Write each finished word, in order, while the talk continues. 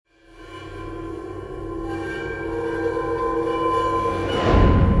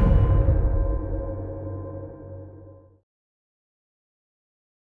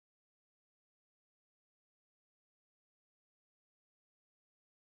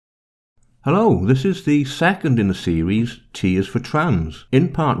Hello, this is the second in the series, T is for Trans. In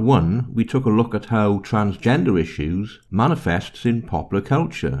part 1, we took a look at how transgender issues manifests in popular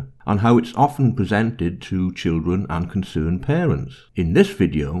culture and how it's often presented to children and concerned parents. In this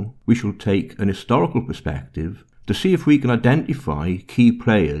video, we shall take an historical perspective to see if we can identify key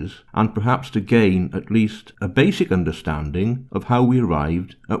players and perhaps to gain at least a basic understanding of how we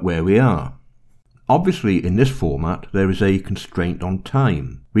arrived at where we are. Obviously, in this format, there is a constraint on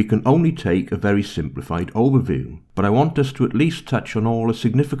time. We can only take a very simplified overview, but I want us to at least touch on all the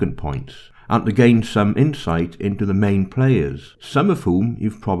significant points and to gain some insight into the main players, some of whom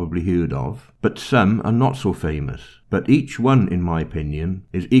you've probably heard of, but some are not so famous. But each one, in my opinion,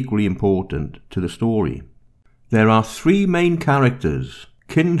 is equally important to the story. There are three main characters: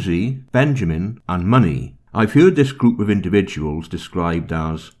 Kinsey, Benjamin, and Money. I've heard this group of individuals described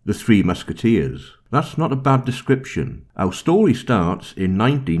as the Three Musketeers. That's not a bad description. Our story starts in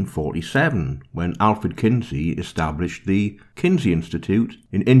 1947, when Alfred Kinsey established the Kinsey Institute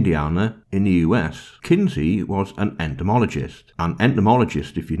in Indiana in the US. Kinsey was an entomologist. An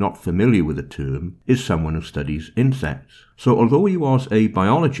entomologist, if you're not familiar with the term, is someone who studies insects. So although he was a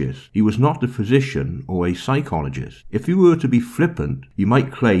biologist, he was not a physician or a psychologist. If you were to be flippant, you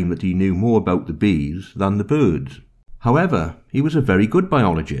might claim that he knew more about the bees than the birds. However, he was a very good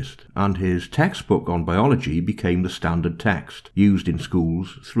biologist, and his textbook on biology became the standard text used in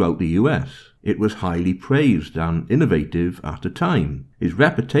schools throughout the US. It was highly praised and innovative at the time. His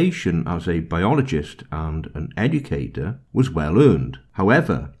reputation as a biologist and an educator was well earned.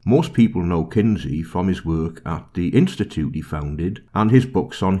 However, most people know Kinsey from his work at the institute he founded and his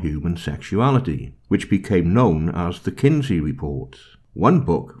books on human sexuality, which became known as the Kinsey Reports. One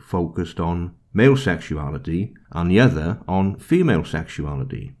book focused on male sexuality and the other on female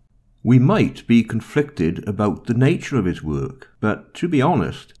sexuality. We might be conflicted about the nature of his work, but to be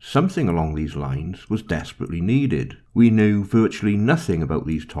honest, something along these lines was desperately needed. We knew virtually nothing about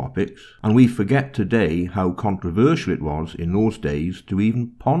these topics, and we forget today how controversial it was in those days to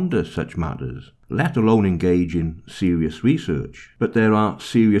even ponder such matters, let alone engage in serious research. But there are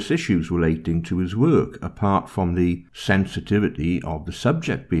serious issues relating to his work, apart from the sensitivity of the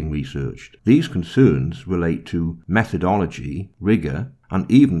subject being researched. These concerns relate to methodology, rigour, and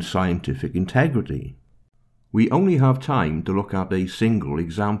even scientific integrity. We only have time to look at a single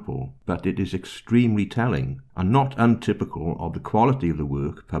example, but it is extremely telling and not untypical of the quality of the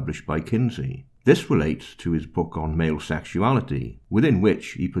work published by Kinsey. This relates to his book on male sexuality, within which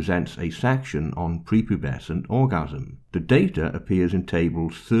he presents a section on prepubescent orgasm. The data appears in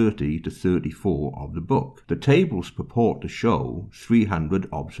tables 30 to 34 of the book. The tables purport to show 300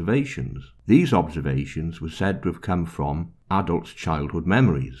 observations. These observations were said to have come from adults' childhood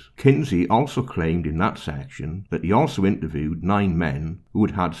memories. Kinsey also claimed in that section that he also interviewed 9 men who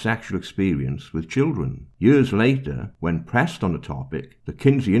had had sexual experience with children. Years later, when pressed on the topic, the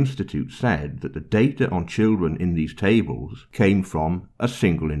Kinsey Institute said that the data on children in these tables came from a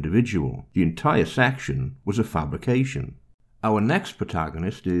single individual. The entire section was a fabrication. Our next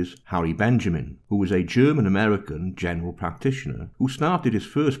protagonist is Harry Benjamin, who was a German-American general practitioner who started his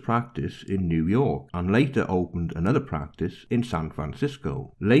first practice in New York and later opened another practice in San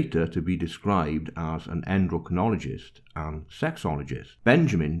Francisco, later to be described as an endocrinologist and sexologist.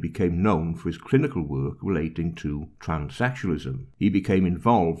 Benjamin became known for his clinical work relating to transsexualism. He became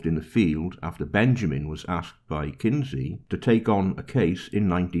involved in the field after Benjamin was asked by Kinsey to take on a case in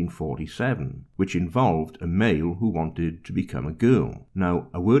 1947, which involved a male who wanted to become a girl. Now,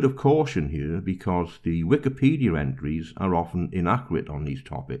 a word of caution here, because the Wikipedia entries are often inaccurate on these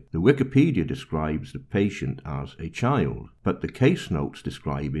topics. The Wikipedia describes the patient as a child, but the case notes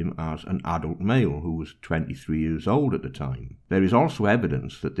describe him as an adult male who was 23 years old at the time. There is also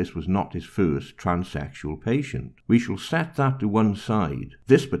evidence that this was not his first transsexual patient. We shall set that to one side.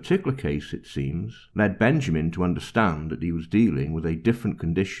 This particular case, it seems, led Benjamin to understand that he was dealing with a different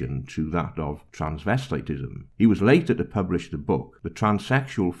condition to that of transvestitism. He was later to publish the book, The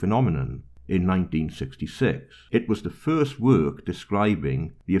Transsexual Phenomenon, in 1966. It was the first work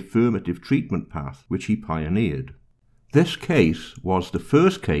describing the affirmative treatment path which he pioneered. This case was the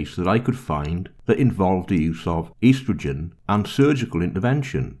first case that I could find that involved the use of estrogen and surgical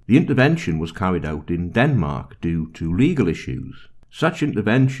intervention. The intervention was carried out in Denmark due to legal issues. Such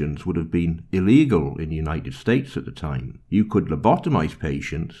interventions would have been illegal in the United States at the time. You could lobotomize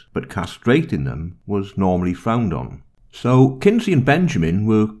patients, but castrating them was normally frowned on. So Kinsey and Benjamin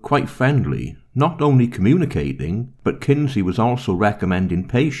were quite friendly. not only communicating, but Kinsey was also recommending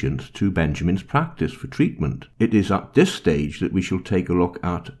patients to Benjamin's practice for treatment. It is at this stage that we shall take a look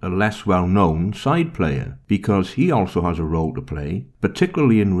at a less well-known side player, because he also has a role to play,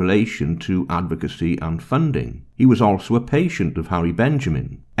 particularly in relation to advocacy and funding. He was also a patient of Harry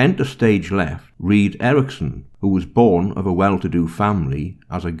Benjamin. Enter stage left, read Erickson, who was born of a well-to-do family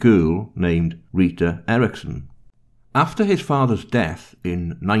as a girl named Rita Erickson. After his father's death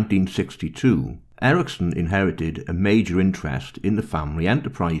in 1962, Erickson inherited a major interest in the family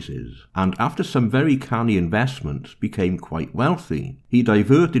enterprises, and after some very canny investments became quite wealthy. He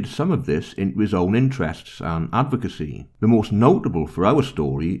diverted some of this into his own interests and advocacy. The most notable for our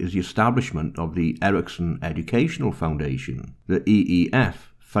story is the establishment of the Erickson Educational Foundation. The EEF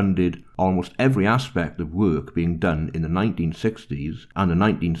funded almost every aspect of work being done in the 1960s and the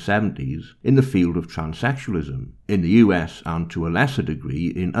 1970s in the field of transsexualism, in the US and to a lesser degree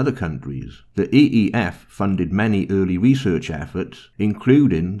in other countries. The EEF funded many early research efforts,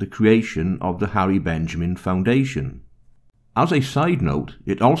 including the creation of the Harry Benjamin Foundation. As a side note,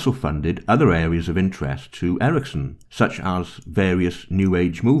 it also funded other areas of interest to Erickson, such as various New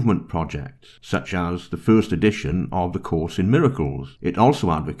Age movement projects, such as the first edition of the Course in Miracles. It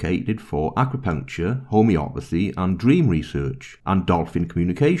also advocated for acupuncture, homeopathy and dream research, and dolphin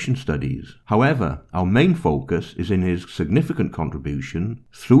communication studies. However, our main focus is in his significant contribution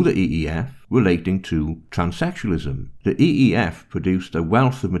through the EEF relating to transsexualism. The EEF produced a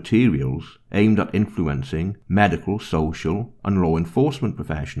wealth of materials aimed at influencing medical, social, and law enforcement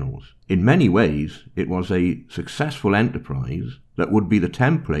professionals. In many ways, it was a successful enterprise that would be the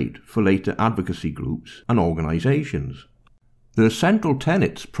template for later advocacy groups and organizations. The central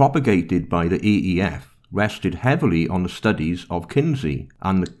tenets propagated by the EEF rested heavily on the studies of Kinsey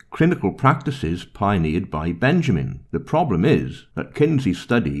and the clinical practices pioneered by Benjamin. The problem is that Kinsey's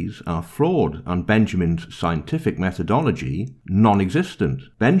studies are flawed and Benjamin's scientific methodology non-existent.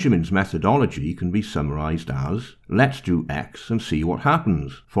 Benjamin's methodology can be summarized as, let's do X and see what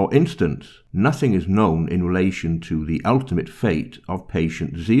happens. For instance, nothing is known in relation to the ultimate fate of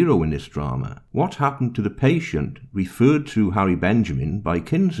patient 0 in this drama. What happened to the patient referred to Harry Benjamin by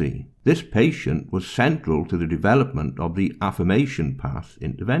Kinsey? This patient was central to the development of the affirmation path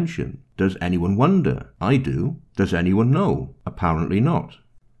intervention. Does anyone wonder? I do. Does anyone know? Apparently not.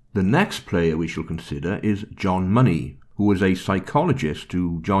 The next player we shall consider is John Money, who was a psychologist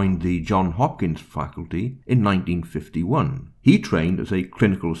who joined the Johns Hopkins faculty in 1951. He trained as a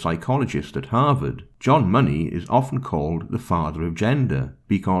clinical psychologist at Harvard. John Money is often called the father of gender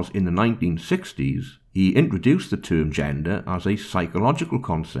because in the 1960s he introduced the term gender as a psychological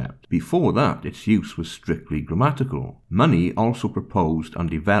concept. Before that, its use was strictly grammatical. Money also proposed and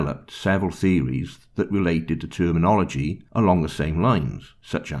developed several theories that related to terminology along the same lines,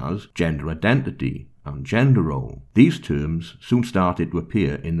 such as gender identity and gender role. These terms soon started to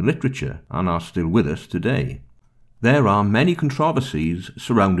appear in the literature and are still with us today. There are many controversies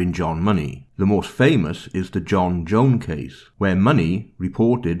surrounding John Money. The most famous is the John Joan case, where Money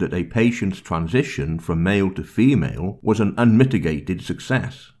reported that a patient's transition from male to female was an unmitigated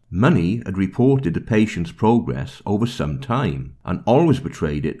success. Money had reported the patient's progress over some time and always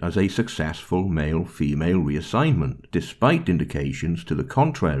portrayed it as a successful male-female reassignment, despite indications to the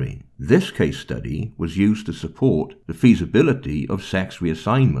contrary. This case study was used to support the feasibility of sex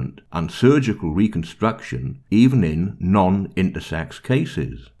reassignment and surgical reconstruction even in non-intersex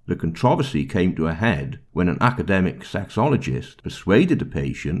cases. The controversy came to a head when an academic sexologist persuaded the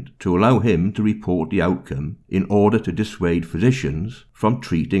patient to allow him to report the outcome in order to dissuade physicians from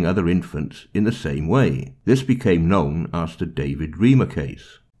treating other infants in the same way. This became known as the David Reimer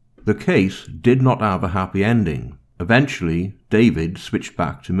case. The case did not have a happy ending. Eventually, David switched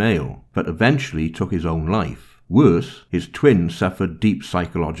back to male, but eventually took his own life. Worse, his twin suffered deep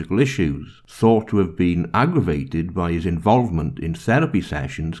psychological issues, thought to have been aggravated by his involvement in therapy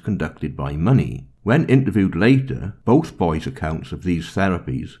sessions conducted by Money. When interviewed later, both boys' accounts of these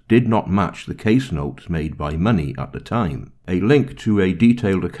therapies did not match the case notes made by Money at the time. A link to a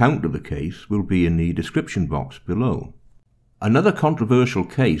detailed account of the case will be in the description box below. Another controversial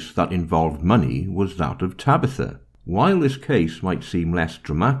case that involved Money was that of Tabitha. While this case might seem less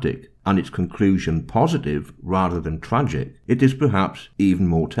dramatic, and its conclusion positive rather than tragic, it is perhaps even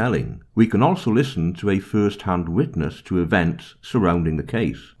more telling. We can also listen to a first-hand witness to events surrounding the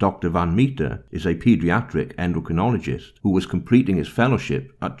case. Dr. Van Meter is a pediatric endocrinologist who was completing his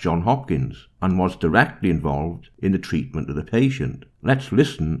fellowship at Johns Hopkins and was directly involved in the treatment of the patient. Let's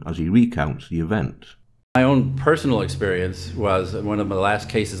listen as he recounts the events. My own personal experience was one of the last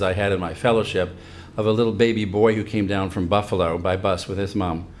cases I had in my fellowship of a little baby boy who came down from Buffalo by bus with his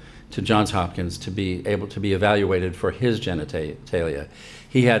mom. to Johns Hopkins to be able to be evaluated for his genitalia.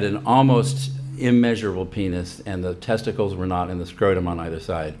 He had an almost immeasurable penis, and the testicles were not in the scrotum on either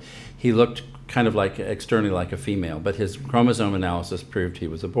side. He looked kind of like externally like a female, but his chromosome analysis proved he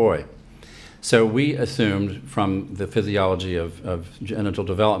was a boy. So we assumed from the physiology of genital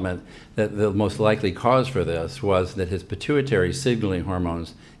development that the most likely cause for this was that his pituitary signaling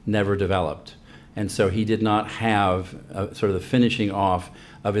hormones never developed. And so he did not have sort of the finishing off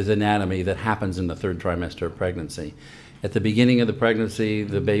of his anatomy that happens in the third trimester of pregnancy. At the beginning of the pregnancy,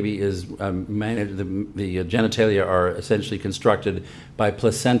 the baby is managed, the genitalia are essentially constructed by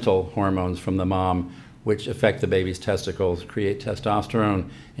placental hormones from the mom, which affect the baby's testicles, create testosterone,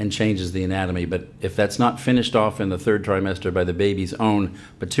 and changes the anatomy. But if that's not finished off in the third trimester by the baby's own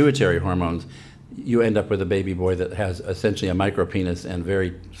pituitary hormones, you end up with a baby boy that has essentially a micropenis and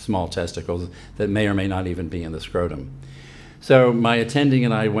very small testicles that may or may not even be in the scrotum. So my attending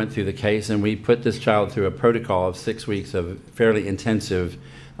and I went through the case, and we put this child through a protocol of 6 weeks of fairly intensive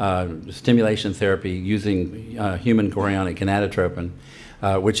stimulation therapy using human chorionic gonadotropin,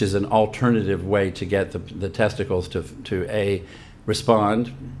 which is an alternative way to get the testicles to A,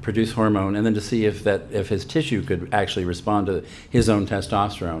 respond, produce hormone, and then to see if his tissue could actually respond to his own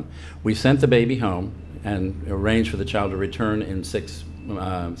testosterone. We sent the baby home and arranged for the child to return in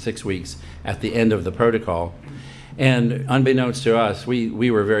 6 weeks at the end of the protocol. And unbeknownst to us,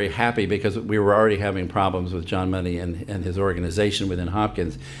 we were very happy because we were already having problems with John Money and his organization within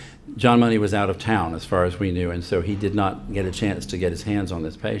Hopkins. John Money was out of town as far as we knew, and so he did not get a chance to get his hands on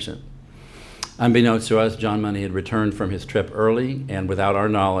this patient. Unbeknownst to us, John Money had returned from his trip early and without our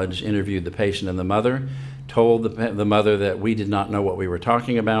knowledge interviewed the patient and the mother, told the mother that we did not know what we were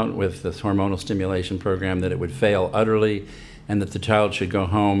talking about with this hormonal stimulation program, that it would fail utterly, and that the child should go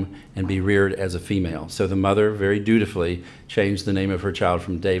home and be reared as a female. So the mother very dutifully changed the name of her child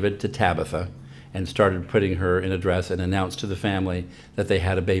from David to Tabitha and started putting her in a dress and announced to the family that they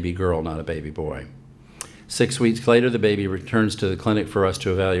had a baby girl, not a baby boy. 6 weeks later, the baby returns to the clinic for us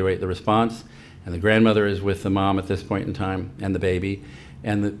to evaluate the response, and the grandmother is with the mom at this point in time and the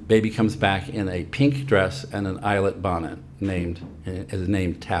baby comes back in a pink dress and an eyelet bonnet named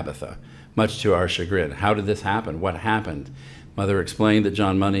Tabitha, much to our chagrin. How did this happen? What happened? Mother explained that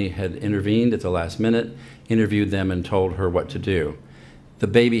John Money had intervened at the last minute, interviewed them, and told her what to do. The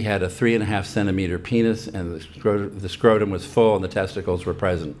baby had a 3.5 centimeter penis, and the scrotum was full, and the testicles were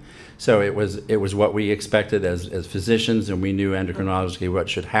present. So it was what we expected as physicians, and we knew endocrinologically what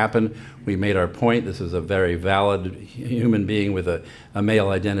should happen. We made our point. This is a very valid human being with a male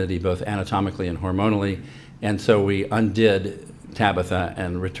identity, both anatomically and hormonally, and so we undid Tabitha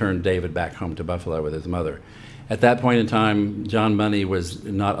and returned David back home to Buffalo with his mother. At that point in time, John Money was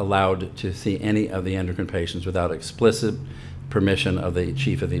not allowed to see any of the endocrine patients without explicit permission of the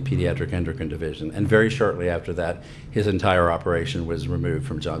chief of the pediatric endocrine division. And very shortly after that, his entire operation was removed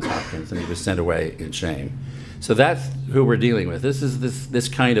from Johns Hopkins and he was sent away in shame. So that's who we're dealing with. This is this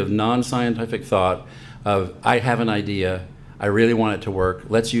kind of non-scientific thought of, I have an idea, I really want it to work,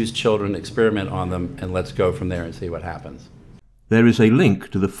 let's use children, experiment on them, and let's go from there and see what happens. There is a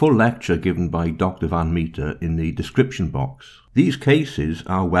link to the full lecture given by Dr. Van Meter in the description box. These cases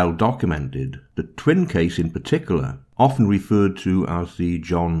are well documented. The twin case in particular, often referred to as the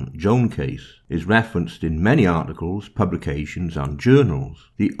John Joan case, is referenced in many articles, publications and journals.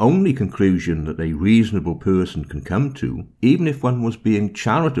 The only conclusion that a reasonable person can come to, even if one was being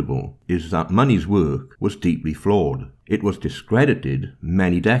charitable, is that Money's work was deeply flawed. It was discredited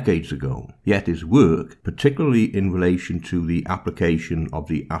many decades ago, yet his work, particularly in relation to the application of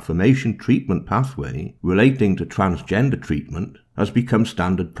the affirmation treatment pathway relating to transgender treatment, has become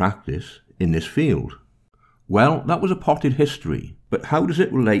standard practice in this field. Well, that was a potted history, but how does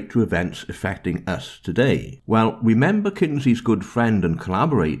it relate to events affecting us today? Well, remember Kinsey's good friend and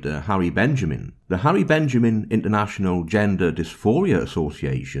collaborator, Harry Benjamin. The Harry Benjamin International Gender Dysphoria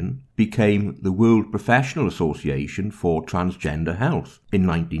Association became the World Professional Association for Transgender Health in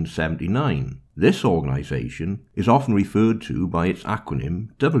 1979. This organisation is often referred to by its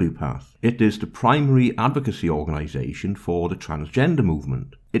acronym WPATH. It is the primary advocacy organisation for the transgender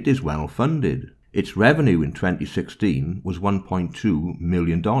movement. It is well funded. Its revenue in 2016 was $1.2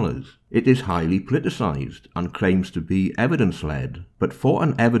 million. It is highly politicized and claims to be evidence-led, but for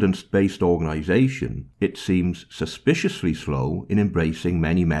an evidence-based organization, it seems suspiciously slow in embracing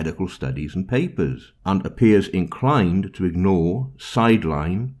many medical studies and papers, and appears inclined to ignore,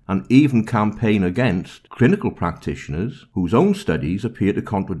 sideline, and even campaign against clinical practitioners whose own studies appear to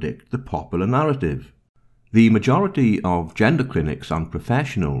contradict the popular narrative. The majority of gender clinics and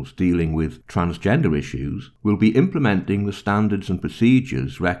professionals dealing with transgender issues will be implementing the standards and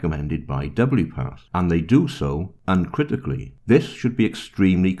procedures recommended by WPATH, and they do so uncritically. This should be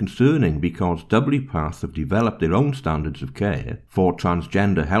extremely concerning because WPATH have developed their own standards of care for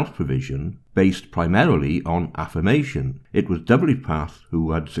transgender health provision based primarily on affirmation. It was WPATH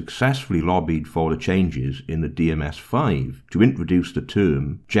who had successfully lobbied for the changes in the DMS-5 to introduce the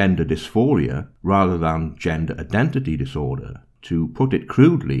term gender dysphoria rather than gender identity disorder. To put it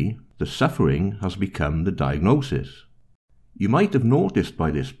crudely, the suffering has become the diagnosis. You might have noticed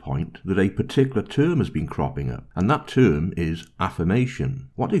by this point that a particular term has been cropping up, and that term is affirmation.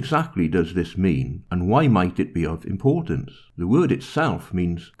 What exactly does this mean, and why might it be of importance? The word itself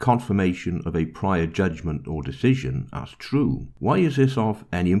means confirmation of a prior judgment or decision as true. Why is this of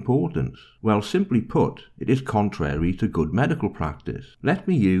any importance? Well, simply put, it is contrary to good medical practice. Let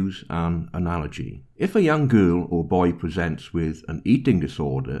me use an analogy. If a young girl or boy presents with an eating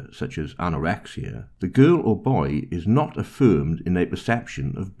disorder, such as anorexia, the girl or boy is not affirmed in their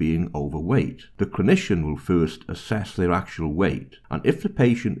perception of being overweight. The clinician will first assess their actual weight, and if the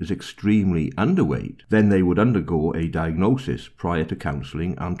patient is extremely underweight, then they would undergo a diagnosis prior to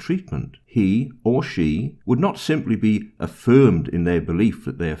counselling and treatment. He or she would not simply be affirmed in their belief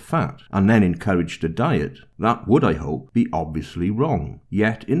that they are fat and then encouraged to diet. That would, I hope, be obviously wrong.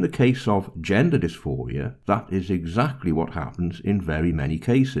 Yet, in the case of gender dysphoria, that is exactly what happens in very many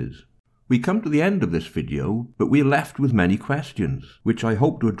cases. We come to the end of this video, but we are left with many questions, which I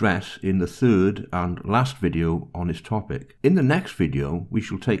hope to address in the third and last video on this topic. In the next video, we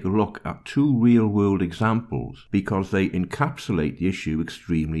shall take a look at 2 real-world examples because they encapsulate the issue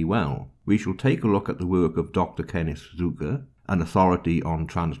extremely well. We shall take a look at the work of Dr. Kenneth Zucker, an authority on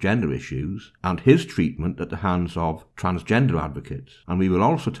transgender issues, and his treatment at the hands of transgender advocates. And we will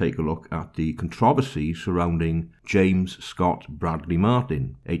also take a look at the controversy surrounding James Scott Bradley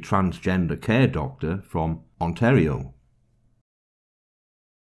Martin, a transgender care doctor from Ontario.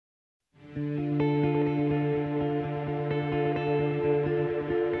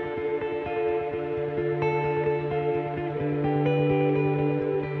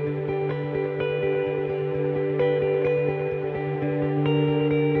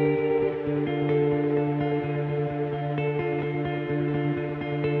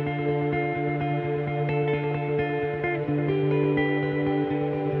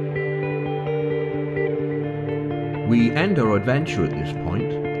 We end our adventure at this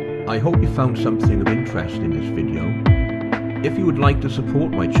point. I hope you found something of interest in this video. If you would like to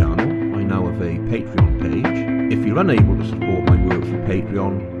support my channel, I now have a Patreon page. If you're unable to support my work through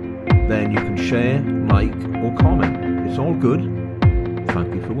Patreon, then you can share, like or comment. It's all good.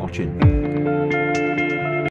 Thank you for watching.